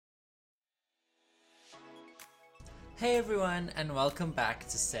Hey everyone, and welcome back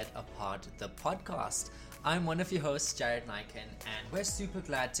to Set Apart the podcast. I'm one of your hosts, Jared Niken, and we're super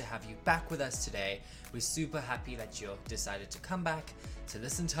glad to have you back with us today. We're super happy that you decided to come back to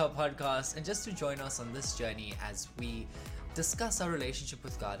listen to our podcast and just to join us on this journey as we discuss our relationship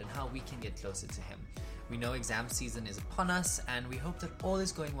with God and how we can get closer to Him. We know exam season is upon us, and we hope that all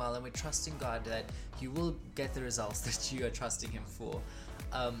is going well, and we're trusting God that you will get the results that you are trusting Him for.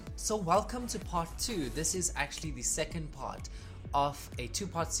 So welcome to part 2. This is actually the second part of a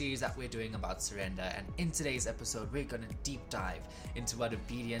 2-part series that we're doing about surrender, and in today's episode we're going to deep dive into what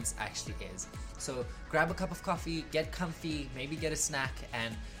obedience actually is. So grab a cup of coffee, get comfy, maybe get a snack,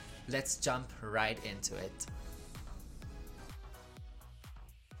 and let's jump right into it.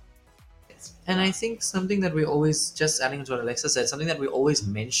 And I think something that we always, just adding to what Alexa said, something that we always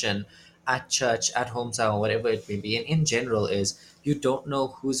mention at church, at hometown, whatever it may be, and in general, is you don't know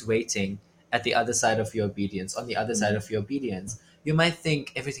who's waiting at the other side of your obedience, on the other side of your obedience. You might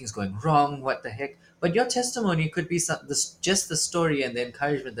think everything's going wrong, what the heck, but your testimony could be just the story and the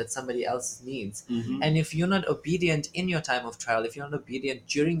encouragement that somebody else needs. And if you're not obedient in your time of trial, if you're not obedient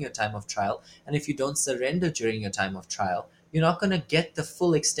during your time of trial, and if you don't surrender during your time of trial, you're not going to get the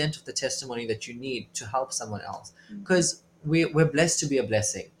full extent of the testimony that you need to help someone else. Because we're blessed to be a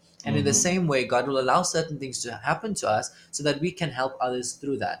blessing. And in the same way, God will allow certain things to happen to us so that we can help others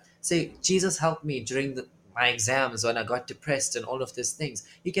through that. Say, Jesus helped me during my exams when I got depressed and all of these things.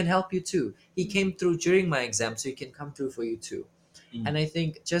 He can help you too. He came through during my exam, so He can come through for you too. And I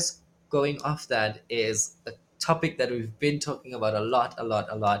think just going off that is a topic that we've been talking about a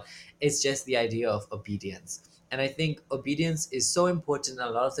lot. It's just the idea of obedience. And I think obedience is so important. A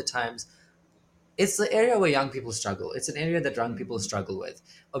lot of the times, it's the area where young people struggle. It's an area that young people struggle with.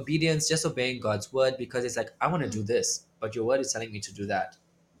 Obedience, just obeying God's word, because it's like, I want to do this, but your word is telling me to do that.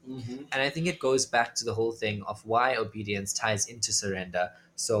 And I think it goes back to the whole thing of why obedience ties into surrender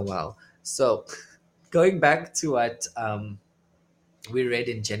so well. So, going back to what we read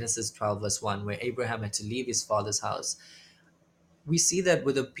in Genesis 12, verse 1, where Abraham had to leave his father's house, we see that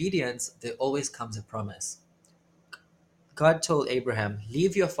with obedience, there always comes a promise. God told Abraham,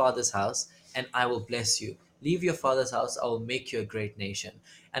 leave your father's house and I will bless you. Leave your father's house, I will make you a great nation.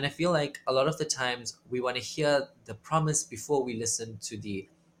 And I feel like a lot of the times we want to hear the promise before we listen to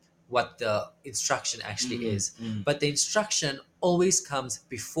what the instruction actually is. But the instruction always comes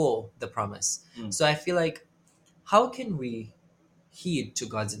before the promise. So I feel like, how can we heed to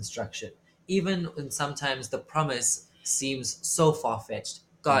God's instruction, even when sometimes the promise seems so far-fetched?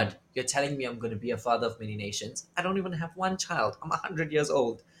 God, you're telling me I'm going to be a father of many nations. I don't even have one child. I'm 100 years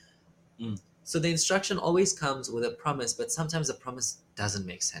old. So the instruction always comes with a promise, but sometimes the promise doesn't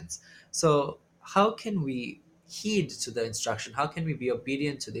make sense. So how can we heed to the instruction? How can we be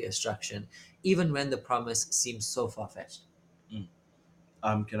obedient to the instruction, even when the promise seems so far-fetched?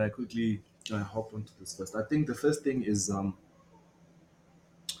 Can I quickly hop onto this first? I think the first thing is,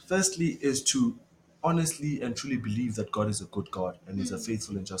 firstly, is to honestly and truly believe that God is a good God and He's a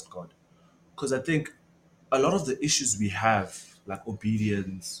faithful and just God. Because I think a lot of the issues we have, like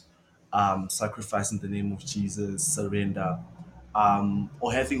obedience, sacrifice in the name of Jesus, surrender,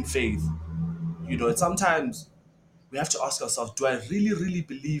 or having faith, sometimes we have to ask ourselves, do I really, really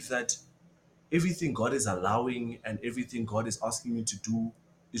believe that everything God is allowing and everything God is asking me to do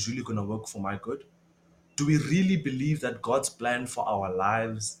is really going to work for my good? Do we really believe that God's plan for our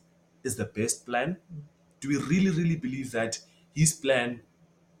lives is the best plan? Do we really, really believe that His plan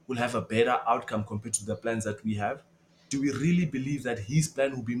will have a better outcome compared to the plans that we have? Do we really believe that His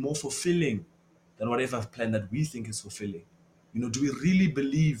plan will be more fulfilling than whatever plan that we think is fulfilling? Do we really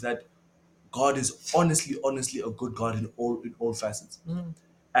believe that God is honestly a good God in all facets?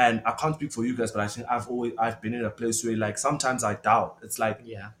 And I can't speak for you guys, but I think I've been in a place where, like, sometimes I doubt. It's like,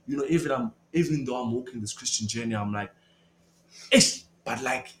 Yeah. even though I'm walking this Christian journey, I'm like, ish, but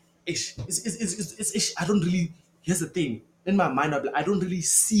like, ish, it's ish. I don't really. Here's the thing. In my mind, I'm like, I don't really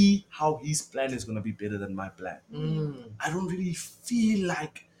see how His plan is gonna be better than my plan. I don't really feel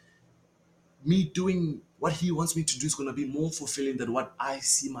like me doing what He wants me to do is gonna be more fulfilling than what I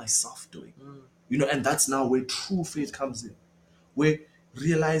see myself doing. And that's now where true faith comes in. We're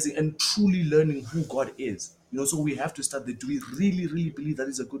realizing and truly learning who God is. So we have to start there. Do we really, really believe that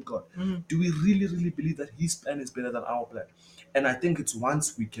He's a good God? Do we really, really believe that His plan is better than our plan? And I think it's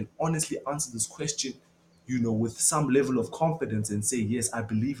once we can honestly answer this question, with some level of confidence and say, yes, I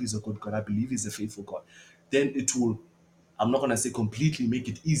believe He's a good God. I believe He's a faithful God. Then it will, I'm not going to say completely make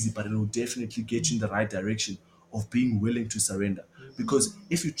it easy, but it will definitely get you in the right direction of being willing to surrender. Because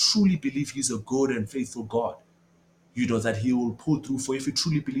if you truly believe He's a good and faithful God, that He will pull through for you. If you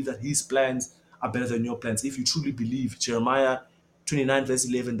truly believe that His plans are better than your plans. If you truly believe Jeremiah 29 verse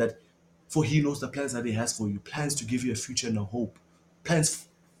 11 that for he knows the plans that he has for you, plans to give you a future and a hope, plans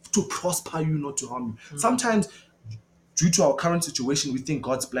to prosper you, not to harm you. Sometimes due to our current situation, we think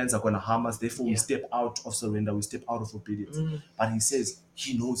God's plans are going to harm us. Therefore, we step out of surrender. We step out of obedience. But He says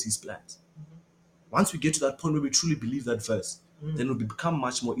He knows His plans. Once we get to that point where we truly believe that verse, then it will become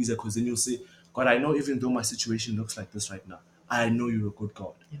much more easier because then you'll say, God, I know even though my situation looks like this right now, I know you're a good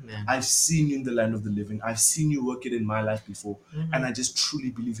God. Amen. I've seen you in the land of the living. I've seen you work it in my life before. And I just truly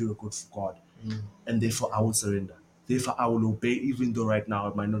believe you're a good God. And therefore, I will surrender. Therefore, I will obey even though right now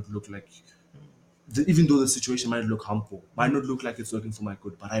it might not look like even though the situation might look harmful, might not look like it's working for my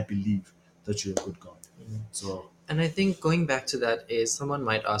good, but I believe that you're a good God. So, And I think going back to that is someone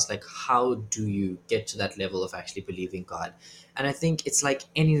might ask, like, how do you get to that level of actually believing God? And I think it's like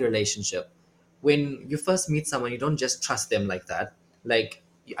any relationship. When you first meet someone, you don't just trust them like that. Like,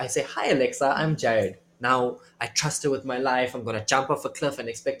 I say, "Hi, Alexa, I'm Jared. Now I trust her with my life. I'm going to jump off a cliff and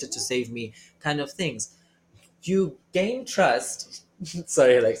expect her to save me," kind of things. You gain trust.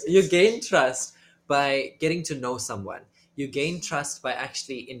 Sorry, Alex. You gain trust by getting to know someone. You gain trust by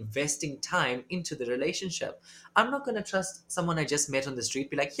actually investing time into the relationship. I'm not going to trust someone I just met on the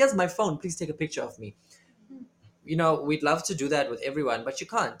street, be like, "Here's my phone, please take a picture of me." We'd love to do that with everyone, but you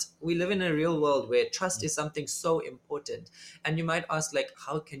can't. We live in a real world where trust is something so important. And you might ask, like,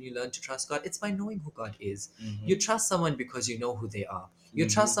 how can you learn to trust God? It's by knowing who God is. You trust someone because you know who they are. You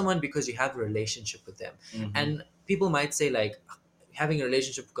trust someone because you have a relationship with them. And people might say, like, having a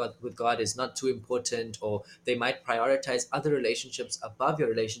relationship with God is not too important, or they might prioritize other relationships above your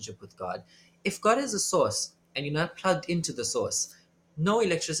relationship with God. If God is a source and you're not plugged into the source, no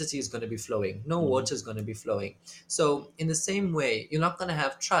electricity is going to be flowing, no water is going to be flowing. So in the same way, you're not going to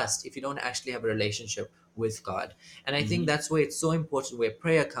have trust if you don't actually have a relationship with God. And I think that's where it's so important, where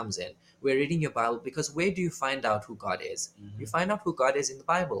prayer comes in. We're reading your Bible, because where do you find out who God is? You find out who God is in the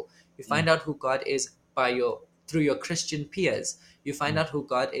Bible. You find out who God is through your Christian peers. You find out who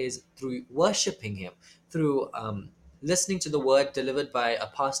God is through worshiping Him, through listening to the word delivered by a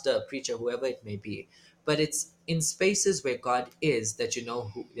pastor, a preacher, whoever it may be. But it's in spaces where God is that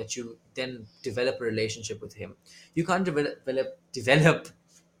that you then develop a relationship with Him. You can't develop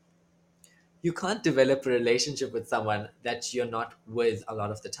you can't develop a relationship with someone that you're not with a lot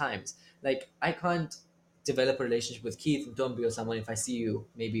of the times. Like, I can't develop a relationship with Keith and don't be with someone if I see you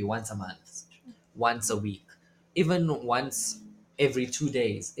maybe once a month, once a week, even once every 2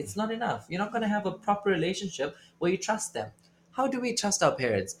 days. It's not enough. You're not going to have a proper relationship where you trust them. How do we trust our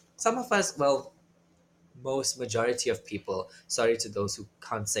parents? Some of us, well, most majority of people, sorry to those who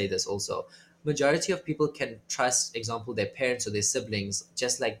can't say this also, majority of people can trust, example, their parents or their siblings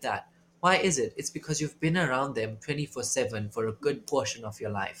just like that. Why is it? It's because you've been around them 24/7 for a good portion of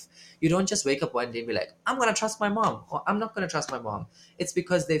your life. You don't just wake up one day and be like, "I'm going to trust my mom," or "I'm not going to trust my mom." It's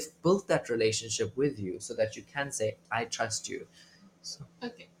because they've built that relationship with you so that you can say, "I trust you." So,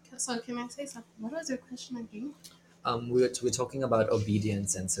 Okay, so can I say something? What was your question again? we're talking about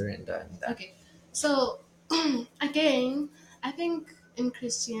obedience and surrender and that. Okay, so again, I think in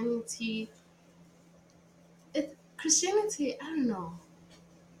Christianity, Christianity, I don't know.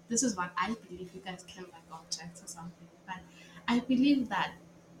 This is what I believe. You guys can like object or something, but I believe that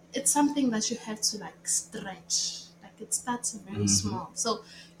it's something that you have to like stretch. Like it starts very small. So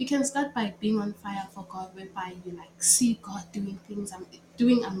you can start by being on fire for God, whereby you like see God doing things,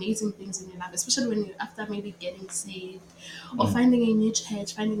 doing amazing things in your life, especially when you're after maybe getting saved or finding a new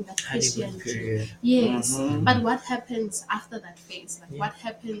church, finding that Honeymoon Christianity. period. Yes, but what happens after that phase? Like what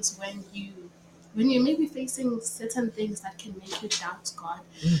happens when you may be facing certain things that can make you doubt God?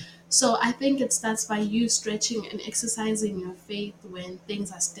 So I think it starts by you stretching and exercising your faith when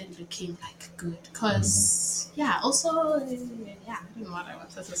things are still looking like good. Because also I don't know what I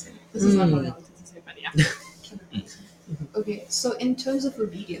wanted to say. This is not what I wanted to say, but yeah. Okay, so in terms of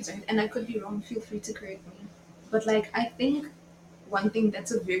obedience, right, and I could be wrong, feel free to correct me. But like I think one thing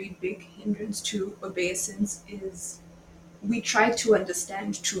that's a very big hindrance to obeisance is we try to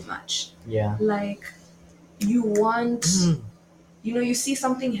understand too much. Yeah. Like you want you see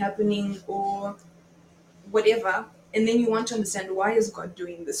something happening or whatever, and then you want to understand, why is God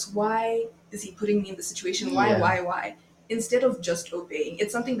doing this? Why is He putting me in this situation? Why, Yeah. why? Instead of just obeying.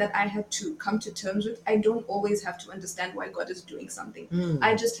 It's something that I had to come to terms with. I don't always have to understand why God is doing something.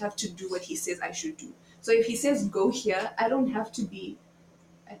 I just have to do what He says I should do. So if He says go here, I don't have to be,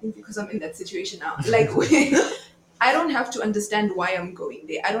 I think because I'm in that situation now, like I don't have to understand why I'm going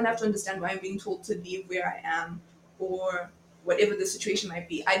there. I don't have to understand why I'm being told to leave where I am or whatever the situation might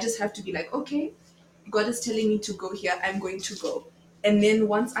be. I just have to be like, okay, God is telling me to go here, I'm going to go. And then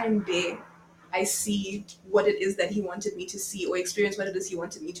once I'm there, I see what it is that he wanted me to see or experience what it is he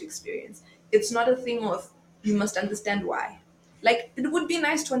wanted me to experience. It's not a thing of you must understand why. Like it would be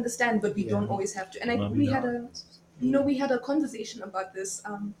nice to understand, but we don't Yeah. always have to. And Maybe we had not. a we had a conversation about this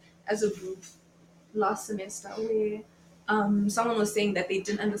as a group last semester where someone was saying that they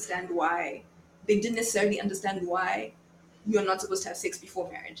didn't understand why they didn't necessarily understand why you're not supposed to have sex before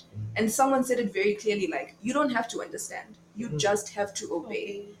marriage. And someone said it very clearly, like, you don't have to understand. You just have to obey.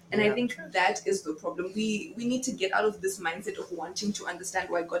 Okay. And I Yeah. think that is the problem. We need to get out of this mindset of wanting to understand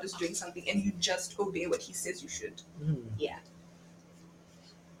why God is doing something and you just obey what he says you should. Yeah.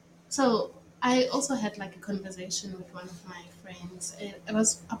 So I also had like a conversation with one of my friends. It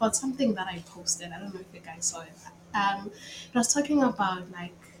was about something that I posted. I don't know if you guys saw it. It was talking about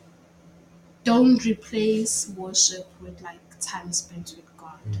like don't replace worship with like time spent with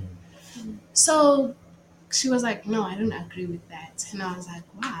God. So she was like, "No, I don't agree with that." And I was like,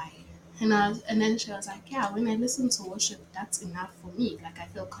 "Why?" And then she was like, "Yeah, when I listen to worship, that's enough for me. Like I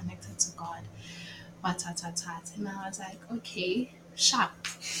feel connected to God." But tat tat tat. And I was like, "Okay, sharp.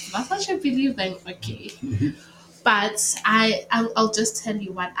 That's what you believe then, okay." But I'll just tell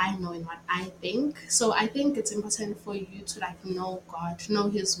you what I know and what I think. So I think it's important for you to like know God, know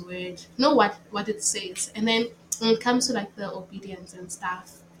His Word, know what it says, and then when it comes to like the obedience and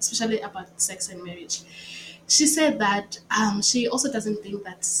stuff, especially about sex and marriage, she said that she also doesn't think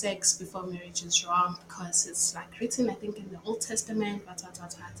that sex before marriage is wrong because it's like written, I think, in the Old Testament,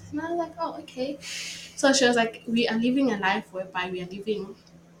 and I was like, oh, okay. So she was like, we are living a life whereby we are living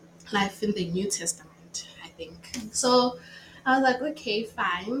life in the New Testament, I think. So I was like, okay,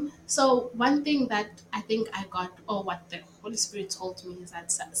 fine. So one thing that I think I got, or what the Holy Spirit told me, is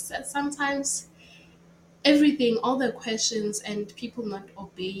that sometimes everything, all the questions and people not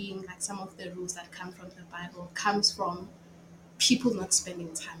obeying like some of the rules that come from the Bible comes from people not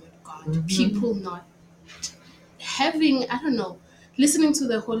spending time with God, people not having, I don't know, listening to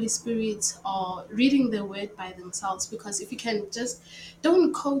the Holy Spirit or reading the word by themselves. Because if you can just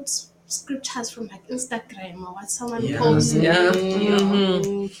don't quote scriptures from like Instagram or what someone Yeah. posted, Yeah.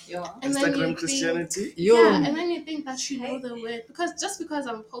 Yeah. and then you Instagram think, Christianity. yeah, and then you think that you know Hey. the word because just because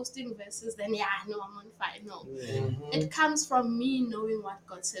I'm posting verses, then yeah, I know I'm on fire. No, Mm. it comes from me knowing what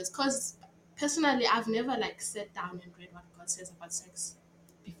God says. Because personally, I've never like sat down and read what God says about sex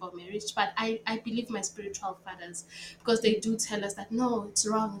before marriage, but I believe my spiritual fathers because they do tell us that no, it's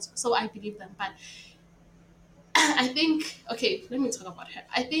wrong. So I believe them. But I think, okay, let me talk about her.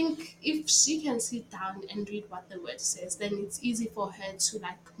 I think if she can sit down and read what the word says, then it's easy for her to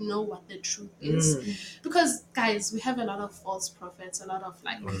like know what the truth is. Because guys, we have a lot of false prophets, a lot of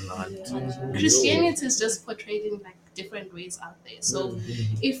like Christianity is just portrayed in like different ways out there. So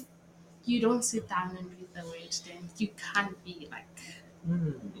if you don't sit down and read the word, then you can't be like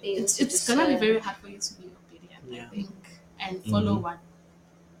it's gonna be very hard for you to be obedient, I Yeah. think, and follow what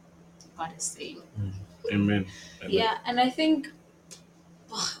God is saying. Amen. Amen. Yeah, and I think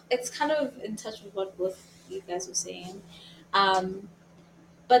it's kind of in touch with what both you guys were saying. Um,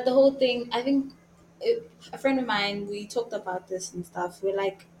 but the whole thing, I think a friend of mine, we talked about this and stuff. We're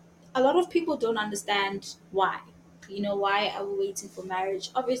like, a lot of people don't understand why. You know, why are we waiting for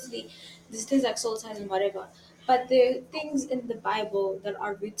marriage? Obviously, there's things like soul ties and whatever. But there are things in the Bible that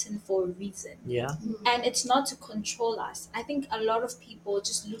are written for a reason. Yeah. And it's not to control us. I think a lot of people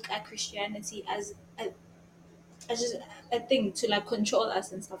just look at Christianity as just a thing to like control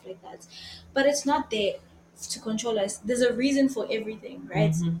us and stuff like that. But it's not there to control us. There's a reason for everything,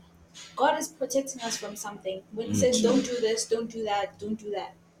 right? God is protecting us from something. When He says, don't do this, don't do that, don't do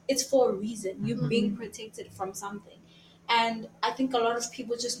that, it's for a reason. You're being protected from something. And I think a lot of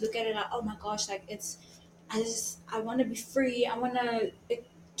people just look at it like, oh my gosh, like I want to be free. I want to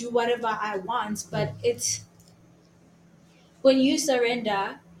do whatever I want. But it's when you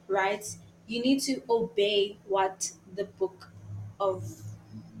surrender, right, you need to obey what the book of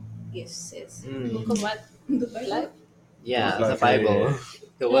yes says. Book of what? The Life? Bible? Yeah, the Like, yeah. Bible,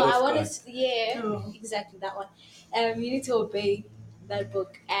 the No, Word I of want God. to. Yeah, Oh. exactly that one. You need to obey that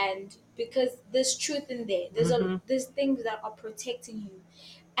book, and because there's truth in there. There's things that are protecting you,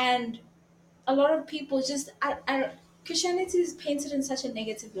 and a lot of people just Christianity is painted in such a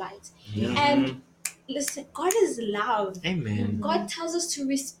negative light, and listen, God is love. Amen. God tells us to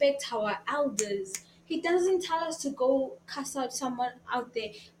respect our elders. He doesn't tell us to go cast out someone out there.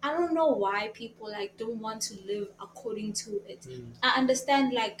 I don't know why people like don't want to live according to it. I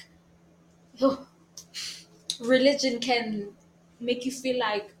understand like religion can make you feel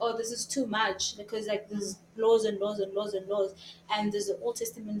like, oh, this is too much, because like there's laws and laws and laws and laws, and there's the Old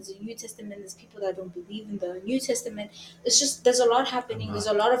Testament, there's the New Testament, there's people that don't believe in the New Testament. It's just, there's a lot happening, there's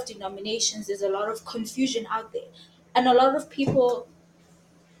a lot of denominations, there's a lot of confusion out there, and a lot of people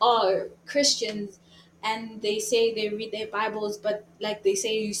are Christians, and they say they read their Bibles, but like they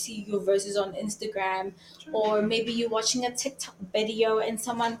say, you see your verses on Instagram, or maybe you're watching a TikTok video and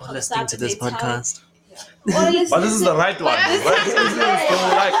someone Or pops listening up to and this they tell, podcast. or listen, But this is the right one, right? So,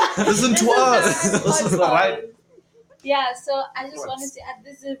 like, listen to us. This is the right. Yeah, so I just What? wanted to add,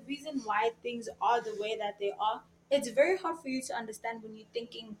 there's a reason why things are the way that they are. It's very hard for you to understand when you're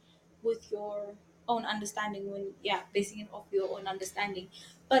thinking with your own understanding, when, yeah, basing it off your own understanding.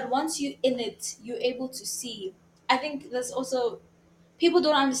 But once you're in it, you're able to see. I think that's also, people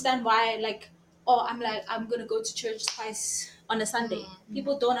don't understand why, like, oh, I'm gonna go to church twice on a Sunday.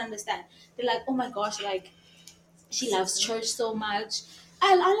 People don't understand. They're like, oh my gosh, like, she loves church so much.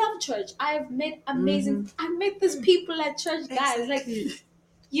 I love church. I've met amazing. I met these people at church, guys. Like,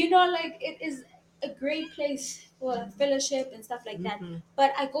 you know, like, it is a great place for fellowship and stuff like that.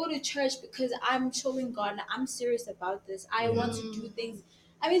 But I go to church because I'm showing God that I'm serious about this. I want to do things.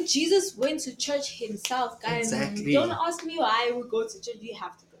 I mean, Jesus went to church himself, guys. Exactly. Don't ask me why I would go to church. We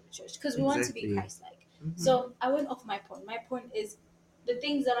have to go to church because we want to be Exactly. Christ-like. So I went off my point. My point is the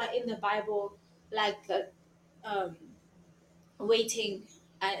things that are in the Bible, like the um, waiting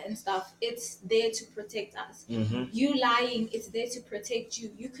and stuff, it's there to protect us. You lying, it's there to protect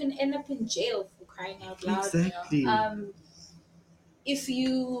you. You can end up in jail for crying out loud. Exactly. If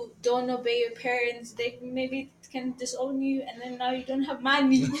you don't obey your parents, they maybe can disown you, and then now you don't have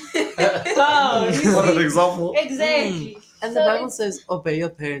money. Wow, you What an see? example. Exactly. And So the Bible it's- says, obey your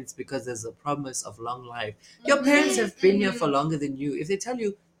parents because there's a promise of long life. Your parents have been here for longer than you. If they tell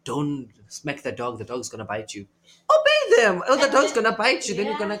you, don't smack the dog's going to bite you, obey them. Oh, the dog's going to bite you, then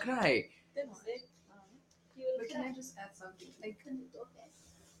you're Yeah. going to cry. That's it. You will But can I cry. just add something? Like,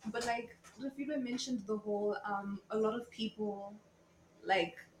 but like Rafida mentioned the whole a lot of people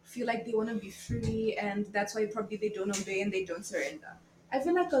like feel like they want to be free, and that's why probably they don't obey and they don't surrender. I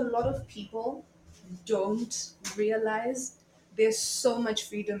feel like a lot of people don't realize there's so much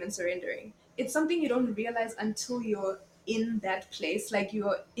freedom in surrendering. It's something you don't realize until you're in that place, like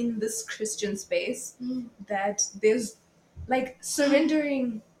you're in this Christian space, that there's like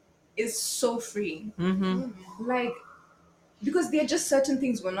surrendering is so free. Like, because there are just certain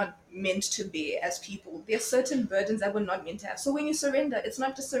things we're not meant to bear as people. There are certain burdens that we're not meant to have. So when you surrender, it's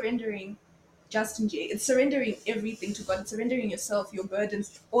not just surrendering just in jail. It's surrendering everything to God. It's surrendering yourself, your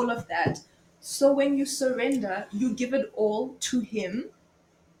burdens, all of that. So when you surrender, you give it all to Him.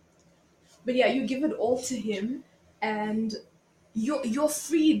 But yeah, you give it all to Him, and you're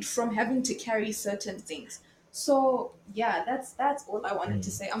freed from having to carry certain things. So yeah, that's all I wanted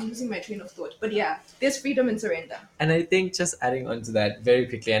to say. I'm losing my train of thought. But yeah, there's freedom in surrender. And I think just adding on to that very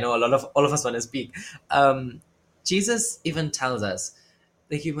quickly, I know all of us want to speak. Jesus even tells us,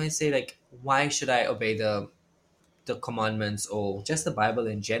 like, you might say, like, why should I obey the commandments or just the Bible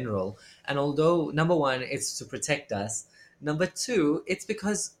in general? And although number one, it's to protect us, number two, it's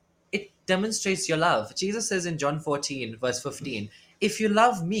because it demonstrates your love. Jesus says in John 14, verse 15, if you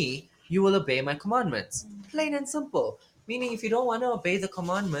love me, you will obey my commandments. Plain and simple. Meaning, if you don't want to obey the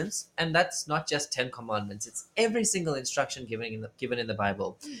commandments, and that's not just 10 commandments, it's every single instruction given in the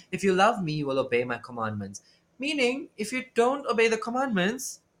Bible. If you love me, you will obey my commandments. Meaning, if you don't obey the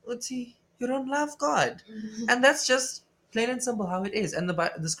commandments, let's see, you don't love God. And that's just plain and simple how it is. And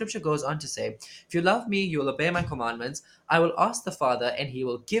the scripture goes on to say, if you love me, you will obey my commandments. I will ask the Father, and he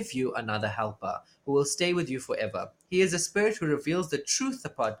will give you another helper who will stay with you forever. He is a spirit who reveals the truth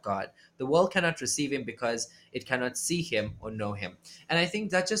about God. The world cannot receive him because it cannot see him or know him. And I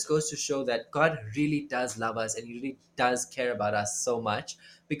think that just goes to show that God really does love us, and he really does care about us so much,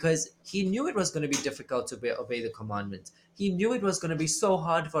 because he knew it was going to be difficult to obey the commandments. He knew it was going to be so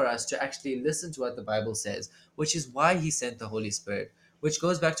hard for us to actually listen to what the Bible says, which is why he sent the Holy Spirit. Which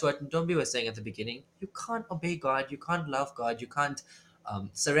goes back to what Ntombi was saying at the beginning. You can't obey God, you can't love God, you can't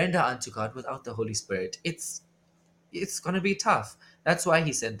surrender unto God without the Holy Spirit. It's going to be tough. That's why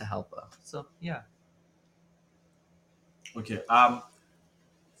he sent the helper. So, yeah. Okay. A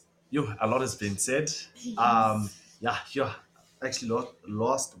lot has been said. Yeah, you actually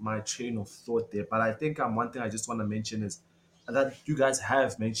lost my train of thought there. But I think one thing I just want to mention is that you guys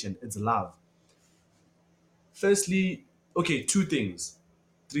have mentioned, it's love. Firstly, okay, two things,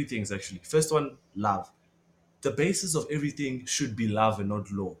 three things actually. First one, love. The basis of everything should be love and not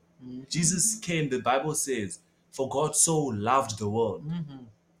law. Jesus came, the Bible says, for God so loved the world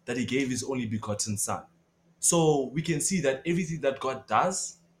that he gave his only begotten son. So we can see that everything that God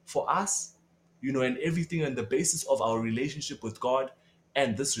does for us, and everything on the basis of our relationship with God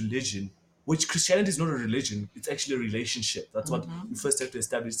and this religion, which Christianity is not a religion, it's actually a relationship. That's what we first have to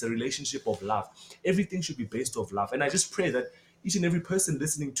establish. It's a relationship of love. Everything should be based off love. And I just pray that each and every person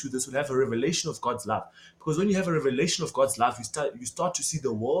listening to this will have a revelation of God's love. Because when you have a revelation of God's love, you start to see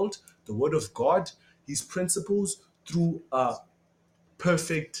the world, the word of God, his principles through the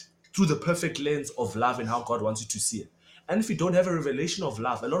perfect lens of love and how God wants you to see it. And if you don't have a revelation of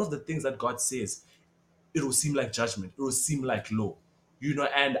love, a lot of the things that God says, it will seem like judgment. It will seem like law.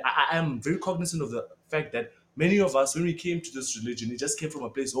 And I am very cognizant of the fact that many of us, when we came to this religion, it just came from a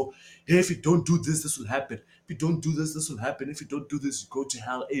place, oh, hey, if you don't do this, this will happen. If you don't do this, this will happen. If you don't do this, you go to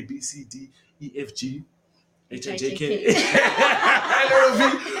hell, A, B, C, D, E, F, G, H, I, J, K. I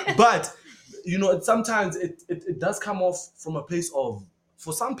don't know. But sometimes it does come off from a place of,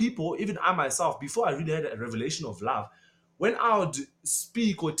 for some people, even I myself, before I really had a revelation of love, when I would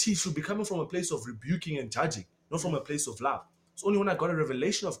speak or teach, would be coming from a place of rebuking and judging, not from a place of love. It's only when I got a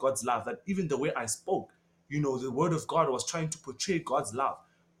revelation of God's love that even the way I spoke, the word of God was trying to portray God's love.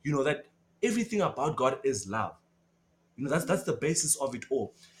 That everything about God is love. That's the basis of it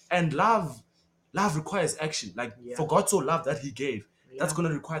all. And love requires action. Like, for God so loved that he gave, that's going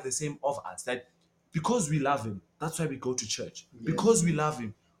to require the same of us. That because we love him, that's why we go to church. Because we love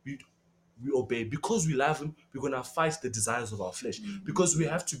him, we obey. Because we love him, we're going to fight the desires of our flesh. Because we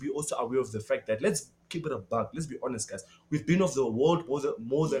have to be also aware of the fact that, let's keep it a buck, let's be honest, guys, we've been of the world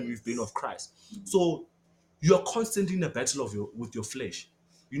more than we've been of Christ. So you're constantly in a battle with your flesh.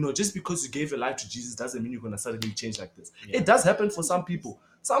 Just because you gave your life to Jesus doesn't mean you're gonna suddenly change like this. It does happen for some people.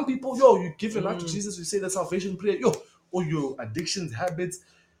 Some people, you give your life to Jesus, you say the salvation prayer, all your addictions, habits,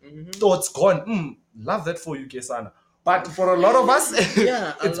 thoughts gone. Love that for you, Kesana. But for a lot of us,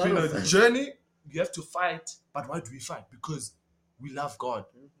 Yeah, it's lot been of a us. journey. You have to fight. But why do we fight? Because we love God.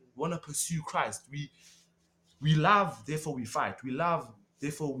 We want to pursue Christ. We love, therefore we fight. We love,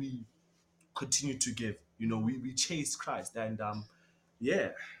 therefore we continue to give. We chase Christ. And yeah.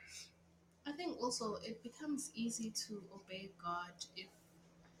 I think also it becomes easy to obey God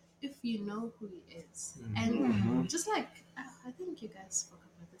if you know who He is, and just like I think you guys spoke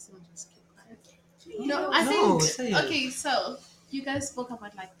about this. And just keep quiet. No, I No, think say it. okay. So you guys spoke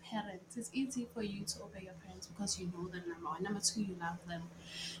about like parents. It's easy for you to obey your parents because you know them, number one. Number two, you love them.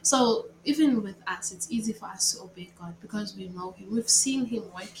 So even with us, it's easy for us to obey God because we know Him. We've seen Him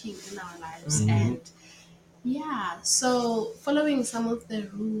working in our lives, and yeah. So following some of the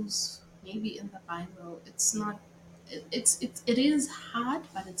rules, maybe in the Bible, it's not. It is hard,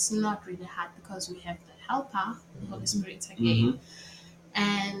 but it's not really hard because we have the Helper, the Holy Spirit again,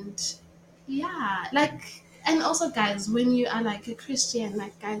 and yeah, like, and also guys, when you are like a Christian,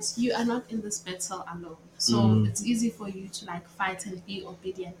 like guys, you are not in this battle alone. So it's easy for you to like fight and be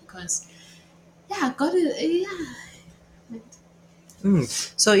obedient because yeah, God is yeah.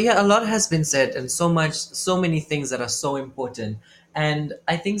 So yeah, a lot has been said, and so many things that are so important. And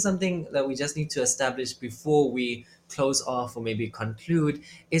I think something that we just need to establish before we close off or maybe conclude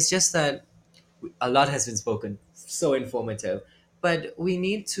is just that a lot has been spoken, so informative, but we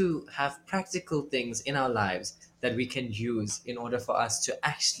need to have practical things in our lives that we can use in order for us to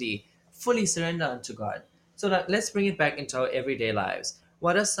actually fully surrender unto God. So that, let's bring it back into our everyday lives.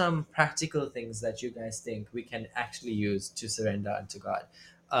 What are some practical things that you guys think we can actually use to surrender unto God?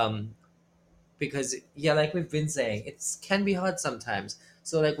 um, because yeah, like we've been saying, it can be hard sometimes.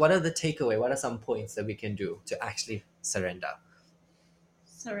 So like, what are the takeaway, what are some points that we can do to actually surrender?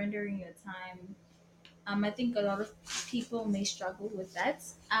 Surrendering your time. I think a lot of people may struggle with that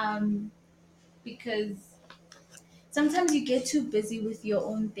because sometimes you get too busy with your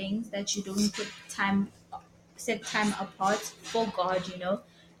own things that you don't set time apart for God,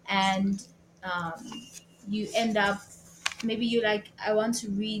 and you end up, maybe you like, I want to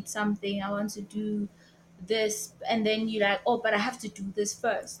read something, I want to do this, and then you like, oh, but I have to do this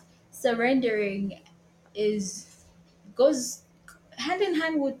first. Surrendering is goes hand in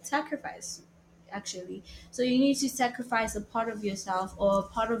hand with sacrifice, actually. So you need to sacrifice a part of yourself or a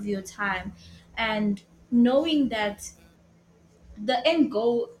part of your time, and knowing that the end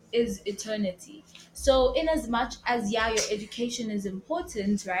goal is eternity. So in as much as, yeah, your education is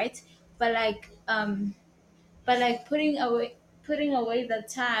important, right? But like putting away the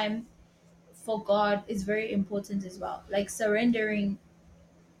time for God is very important as well. Like surrendering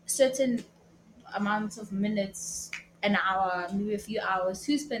certain amounts of minutes, an hour, maybe a few hours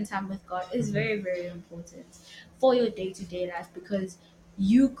to spend time with God is very, very important for your day to day life, because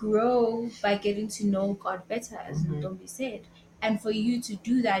you grow by getting to know God better, as Ndombi said. And for you to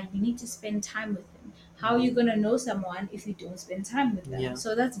do that, you need to spend time with Him. How are you gonna know someone if you don't spend time with them? Yeah.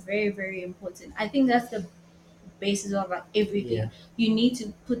 So that's very, very important. I think that's the basis of like everything. Yeah. You need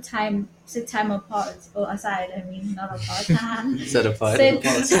to set time apart or aside. I mean, not apart. Set apart. Set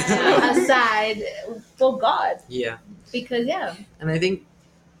time aside for God, Yeah. because And I think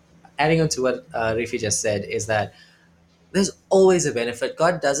adding on to what Rifi just said is that there's always a benefit.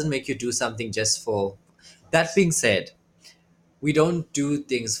 God doesn't make you do something just for. That being said, we don't do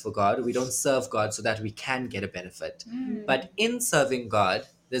things for God. We don't serve God so that we can get a benefit. But in serving God,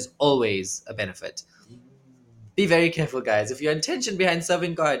 there's always a benefit. Be very careful, guys. If your intention behind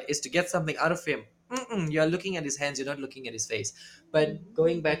serving God is to get something out of Him, you're looking at His hands, you're not looking at His face. But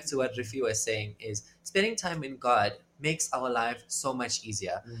going back to what Rifi was saying is spending time in God makes our life so much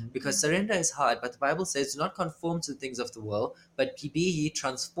easier because surrender is hard, but the Bible says do not conform to the things of the world, but be ye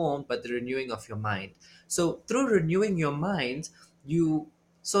transformed by the renewing of your mind. So through renewing your mind, you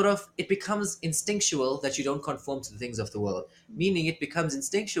sort of, it becomes instinctual that you don't conform to the things of the world, meaning it becomes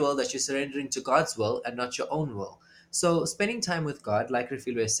instinctual that you're surrendering to God's will and not your own will. So spending time with God, like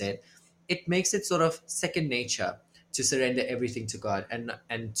Refilwe said, it makes it sort of second nature to surrender everything to God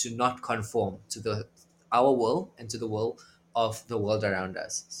and to not conform to the our will and to the will of the world around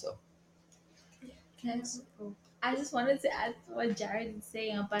us. So Yes. I just wanted to add to what Jared is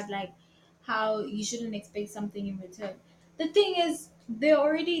saying about like how you shouldn't expect something in return. The thing is, there are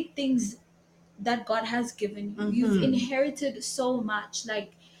already things that God has given you. You've inherited so much.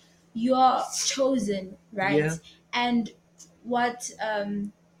 Like you are chosen, right? Yeah. And what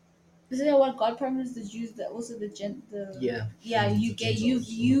isn't that what God promised the Jews, that also Yeah. you get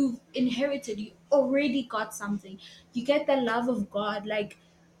you've inherited, you already got something. You get the love of God, like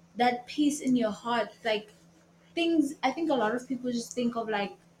that peace in your heart, like things. I think a lot of people just think of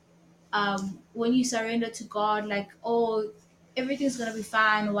like when you surrender to God, like, oh, everything's gonna be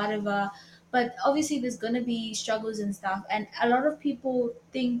fine, whatever. But obviously, there's gonna be struggles and stuff, and a lot of people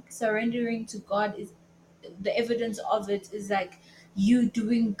think surrendering to God is the evidence of it is like you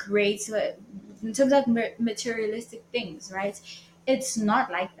doing great, in terms of materialistic things, right? It's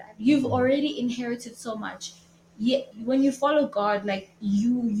not like that. You've already inherited so much. Yet when you follow God, like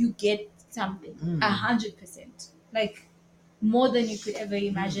you get something 100%, like more than you could ever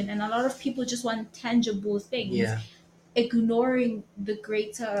imagine. And a lot of people just want tangible things, Yeah. ignoring the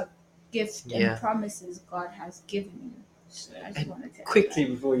greater gift and Yeah. promises God has given you. So I just And wanted to add quickly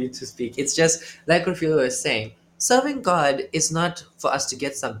that. before you to speak, it's just like Rafael was saying, serving God is not for us to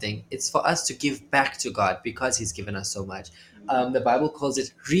get something, it's for us to give back to God because He's given us so much. The Bible calls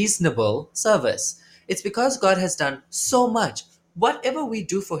it reasonable service. It's because God has done so much. Whatever we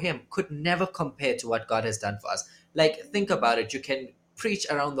do for Him could never compare to what God has done for us. Like, think about it. You can preach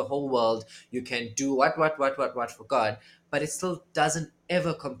around the whole world, you can do what for God, but it still doesn't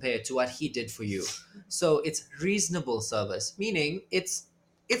ever compare to what He did for you. So it's reasonable service, meaning it's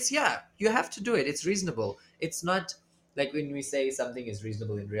yeah, you have to do it. It's reasonable. It's not like when we say something is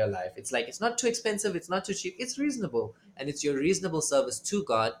reasonable in real life. It's like it's not too expensive, it's not too cheap. It's reasonable, and it's your reasonable service to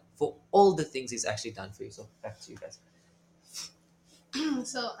God for all the things He's actually done for you. So back to you guys.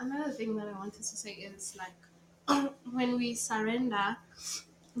 So another thing that I wanted to say is like when we surrender,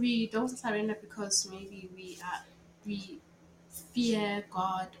 we don't surrender because maybe we fear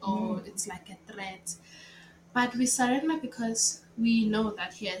God or it's like a threat, but we surrender because we know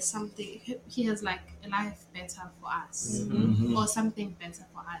that He has something. He has like a life better for us, or something better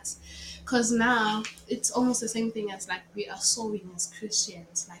for us. Because now it's almost the same thing as like we are sowing as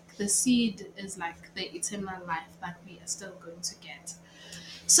Christians. Like the seed is like the eternal life that we are still going to get.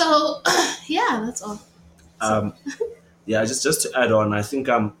 So yeah, that's all. Um, yeah, just to add on, I think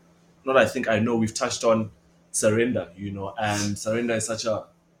not. I think I know we've touched on surrender, and surrender is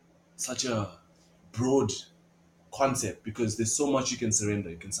such a broad concept because there's so much you can surrender.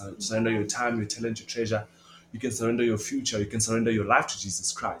 You can surrender your time, your talent, your treasure. You can surrender your future. You can surrender your life to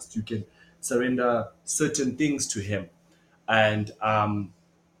Jesus Christ. You can surrender certain things to Him. And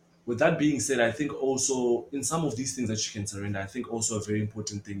with that being said, I think also in some of these things that you can surrender, I think also a very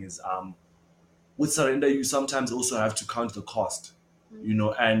important thing is with surrender, you sometimes also have to count the cost,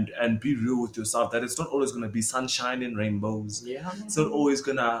 and be real with yourself that it's not always going to be sunshine and rainbows. Yeah. It's not always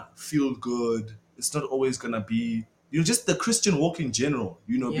going to feel good. It's not always going to be, just the Christian walk in general,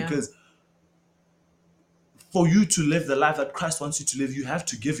 Yeah. because for you to live the life that Christ wants you to live, you have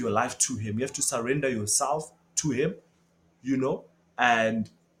to give your life to Him. You have to surrender yourself to Him, and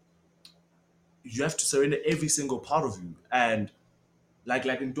you have to surrender every single part of you. And like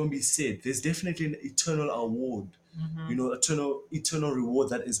Ndombi said, there's definitely an eternal award, eternal reward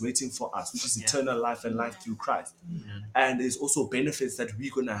that is waiting for us, which is eternal life and life through Christ. And there's also benefits that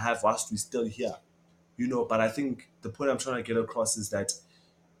we're gonna have whilst we're still here, But I think the point I'm trying to get across is that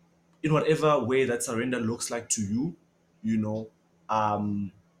in whatever way that surrender looks like to you, you know,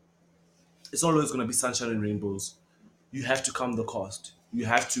 um, it's not always going to be sunshine and rainbows. You have to come the cost. You're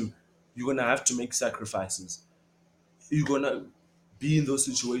going to have to make sacrifices. You're going to be in those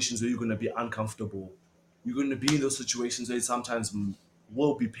situations where you're going to be uncomfortable. You're going to be in those situations where it sometimes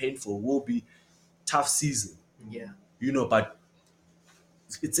will be painful, will be tough season, Yeah. but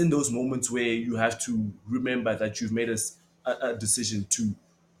it's in those moments where you have to remember that you've made a decision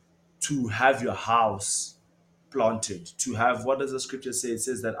to have your house planted, to have, what does the scripture say? It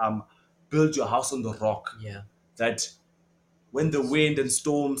says that build your house on the rock. Yeah. That when the wind and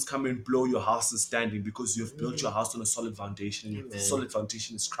storms come and blow, your house is standing because you've built your house on a solid foundation, and the Amen. solid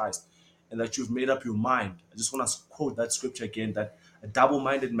foundation is Christ, and that you've made up your mind. I just want to quote that scripture again, that a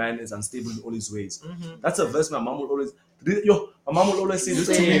double-minded man is unstable in all his ways. That's a verse my mom will always, my mom will always say this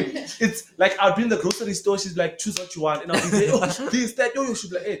to me. It's like I'll be in the grocery store, she's like, choose what you want, and I'll be there, this, that, you should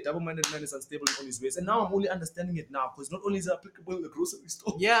be like, hey, double-minded man is unstable in all his ways. And now I'm only understanding it now, because not only is it applicable in the grocery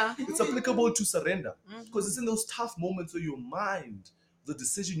store, Yeah. it's applicable to surrender, because it's in those tough moments where your mind, the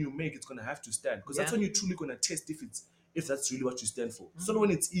decision you make, it's going to have to stand, because that's Yeah. when you're truly going to test if that's really what you stand for. It's not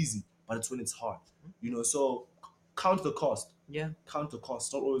when it's easy, but it's when it's hard, so count the cost. Yeah. Count the cost.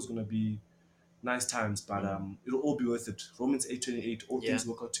 It's not always going to be nice times, but it'll all be worth it. Romans 8:28, all things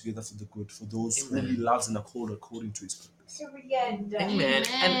work out together for the good, for those who Amen. he loves and are called according to his purpose. Amen.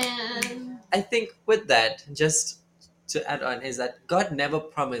 And Amen. I think with that, just to add on, is that God never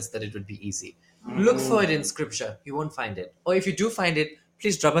promised that it would be easy. Look for it in scripture. You won't find it. Or if you do find it,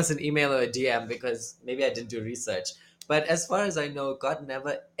 please drop us an email or a DM, because maybe I didn't do research. But as far as I know, God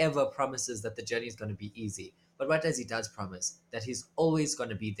never ever promises that the journey is going to be easy. But what does he does promise? That he's always going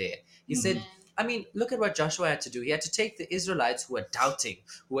to be there. He said, I mean, look at what Joshua had to do. He had to take the Israelites who were doubting,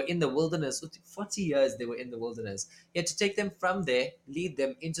 who were in the wilderness. 40 years they were in the wilderness. He had to take them from there, lead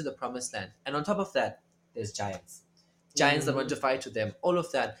them into the promised land. And on top of that, there's giants. Giants that want to fight with them, all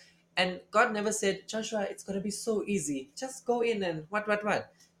of that. And God never said, Joshua, it's going to be so easy. Just go in and what.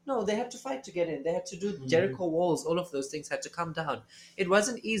 No, they had to fight to get in. They had to do Jericho walls. All of those things had to come down. It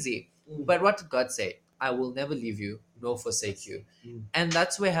wasn't easy. But what did God say? I will never leave you nor forsake you. And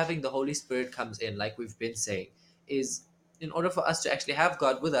that's where having the Holy Spirit comes in, like we've been saying, is in order for us to actually have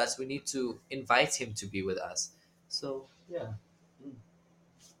God with us, we need to invite him to be with us. So, yeah.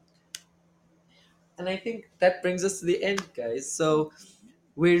 And I think that brings us to the end, guys. So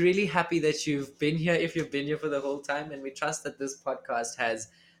we're really happy that you've been here, if you've been here for the whole time, and we trust that this podcast has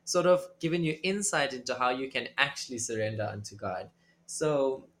sort of given you insight into how you can actually surrender unto God.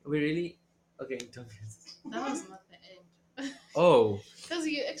 So we really okay. That was not the end. Oh, Because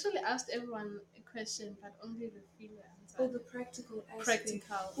you actually asked everyone a question, but only the few Oh, answered. the practical aspect.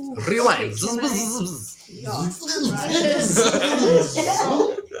 Practical. Ooh, rewind. okay,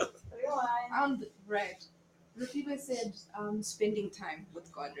 can right. Rafiba said spending time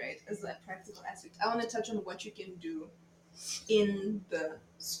with God, right, as a practical aspect. I want to touch on what you can do in the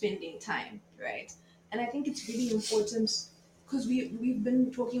spending time, right? And I think it's really important because we've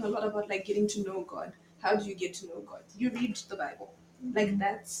been talking a lot about like getting to know God. How do you get to know God? You read the Bible. Like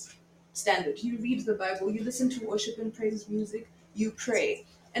that's standard. You read the Bible, you listen to worship and praise music, you pray.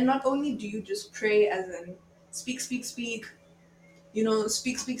 And not only do you just pray as in speak, speak,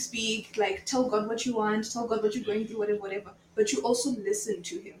 like tell God what you want, tell God what you're going through, whatever. But you also listen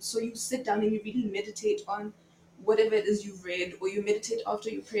to him. So you sit down and you really meditate on whatever it is you've read, or you meditate after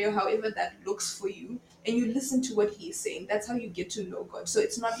your prayer, however that looks for you, and you listen to what he's saying. That's how you get to know God. So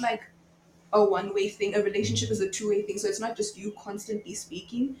it's not like a one-way thing. A relationship is a two-way thing. So it's not just you constantly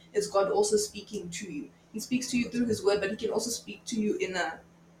speaking, it's God also speaking to you. He speaks to you through his word, but he can also speak to you in a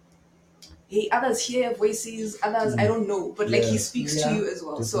hey, others hear voices, others I don't know, but like he speaks to you as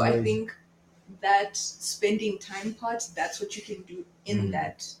well. So I think that spending time part, that's what you can do in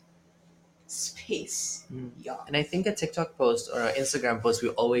that space. Yeah. And I think a TikTok post or an Instagram post we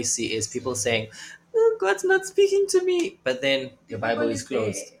always see is people saying, oh, God's not speaking to me. But then the Bible is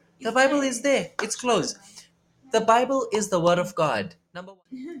closed. The Bible is there. It's closed. The Bible is the word of God. Number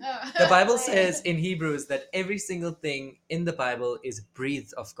one. The Bible says in Hebrews that every single thing in the Bible is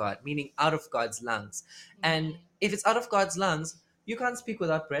breathed of God, meaning out of God's lungs. And if it's out of God's lungs, you can't speak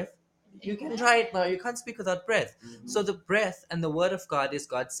without breath. You can try it now. You can't speak without breath. So the breath and the word of God is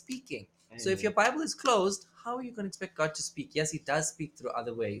God speaking. So if your Bible is closed, how are you going to expect God to speak? Yes, he does speak through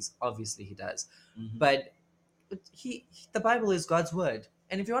other ways. Obviously, he does. But the Bible is God's word.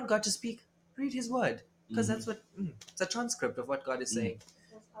 And if you want God to speak, read his word. Because that's what it's a transcript of what God is saying.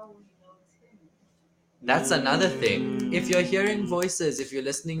 That's how we know it's him. That's another thing. If you're hearing voices, if you're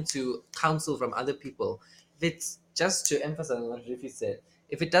listening to counsel from other people, if it's just to emphasize what Riffy said,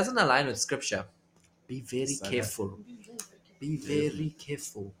 if it doesn't align with scripture, be very careful. Be very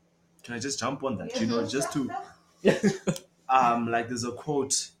careful. Can I just jump on that? Just to like there's a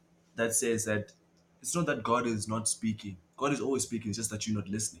quote that says that it's not that God is not speaking. God is always speaking, it's just that you're not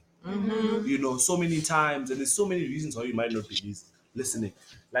listening. So many times, and there's so many reasons why you might not be listening.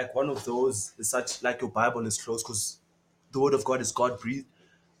 Like one of those is such like your Bible is closed because the word of God is God breathed.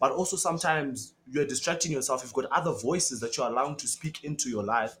 But also sometimes you're distracting yourself. You've got other voices that you're allowing to speak into your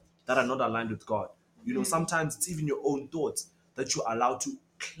life that are not aligned with God. Sometimes it's even your own thoughts that you allow to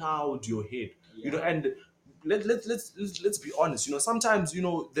cloud your head. And let's be honest. Sometimes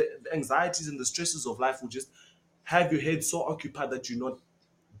the anxieties and the stresses of life will just have your head so occupied that you're not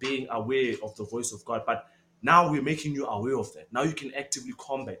being aware of the voice of God. But now we're making you aware of that. Now you can actively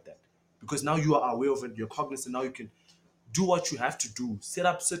combat that because now you are aware of it. You're cognizant. Now you can do what you have to do. Set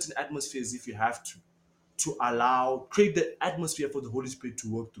up certain atmospheres if you have to create the atmosphere for the Holy Spirit to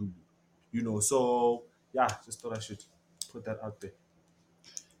work through you. So yeah, just thought I should put that out there.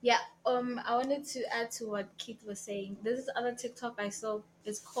 Yeah, I wanted to add to what Keith was saying. There's this other TikTok I saw.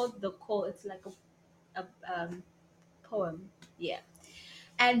 It's called The Call. It's like a poem. Yeah,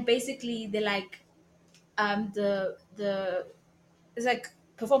 and basically they're like the it's like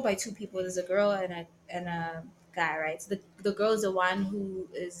performed by two people. There's a girl and a guy, right? So the girl is the one who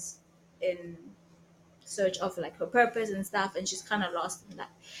is in search of like her purpose and stuff, and she's kind of lost in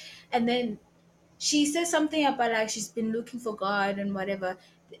that. And then she says something about like she's been looking for God and whatever,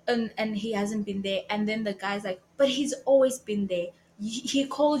 and he hasn't been there. And then the guy's like, but he's always been there. He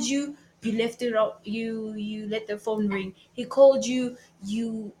called you, you left it out, you let the phone ring. He called you,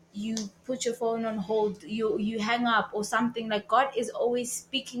 you put your phone on hold, you hang up or something. Like God is always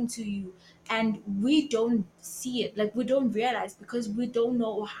speaking to you, and we don't see it, like we don't realize because we don't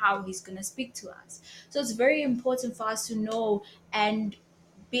know how he's gonna speak to us. So it's very important for us to know and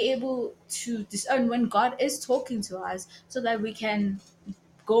be able to discern when God is talking to us so that we can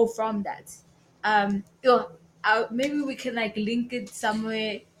go from that. Maybe we can like link it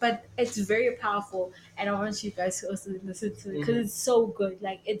somewhere, but it's very powerful, and I want you guys to also listen to it because it's so good.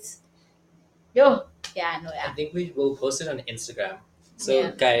 Like it's yeah, I know. I Yeah, think we will post it on Instagram. So,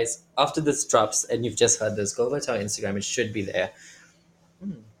 Yeah. guys, after this drops and you've just heard this, go over to our Instagram. It should be there.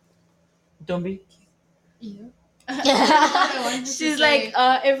 Don't be. Yeah. I wanted to she's say. like,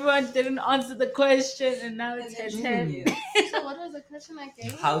 everyone didn't answer the question, and now it's her turn. So what was the question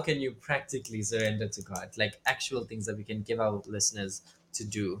again? How can you practically surrender to God? Like actual things that we can give our listeners to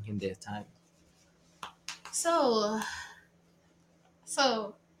do in their time. So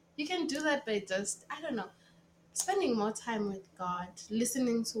you can do that by just, I don't know, spending more time with God,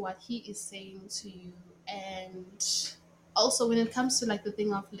 listening to what He is saying to you. And also when it comes to like the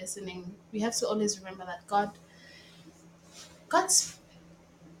thing of listening, we have to always remember that God's,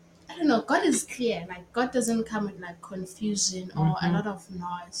 I don't know, God is clear. Like God doesn't come with like confusion or a lot of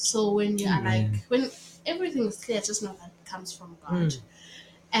noise. So when you are like, when everything is clear, just know that it comes from God.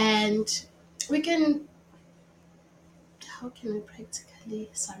 And we can, how can we practically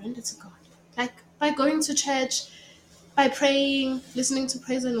surrender to God? Like by going to church, by praying, listening to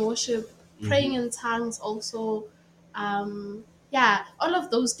praise and worship, praying in tongues also. All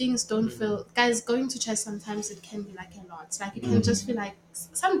of those things don't feel, guys, going to church sometimes it can be like a lot. Like you can just feel like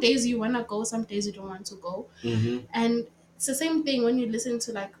some days you want to go, some days you don't want to go. And it's the same thing when you listen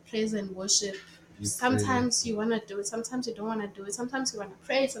to like praise and worship. Sometimes you want to do it, sometimes you don't want to do it, sometimes you want to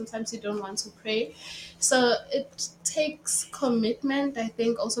pray, sometimes you don't want to pray. So it takes commitment. I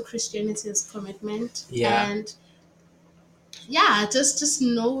think also Christianity is commitment. And just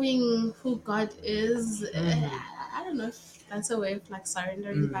knowing who God is. I don't know if that's a way of like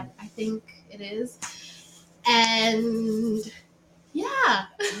surrendering, but I think it is. And yeah.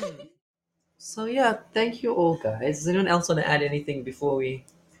 So yeah, thank you all, guys. Does anyone else want to add anything before we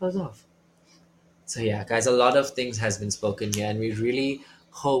close off? So yeah, guys, a lot of things has been spoken here, and we really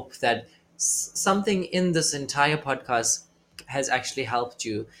hope that something in this entire podcast has actually helped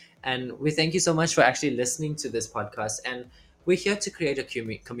you. And we thank you so much for actually listening to this podcast. And we're here to create a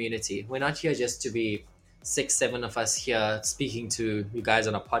community. We're not here just to be 6-7 of us here speaking to you guys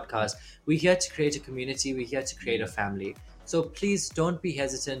on a podcast. We're here to create a community. We're here to create a family. So please don't be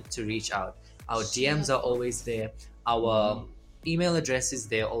hesitant to reach out. Our DMs are always there. Our email address is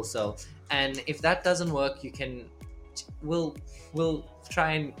there also. And if that doesn't work, we'll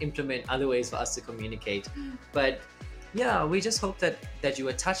try and implement other ways for us to communicate. But yeah, we just hope that you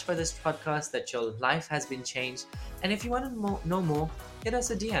were touched by this podcast, that your life has been changed. And if you want to know more, hit us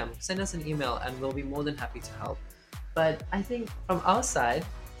a DM, send us an email, and we'll be more than happy to help. But I think from our side,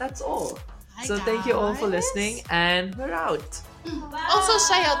 that's all. Hi, So thank you all for guys. listening, and we're out. Also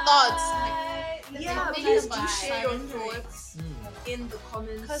share your thoughts. Yeah, Think please do about share your it. thoughts Mm. in the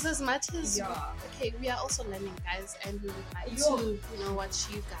comments. Because as much as Yeah. okay, we are also learning, guys, and we would like Yo. to what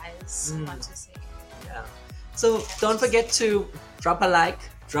you guys want to say. Yeah. So don't forget to drop a like,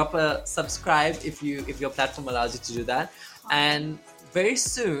 drop a subscribe if your platform allows you to do that. And very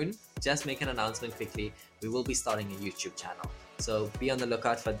soon, just make an announcement quickly. We will be starting a YouTube channel. So be on the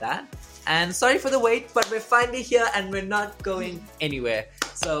lookout for that. And sorry for the wait, but we're finally here and we're not going anywhere.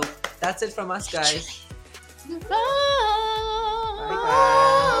 So that's it from us, guys. Bye. Bye, guys.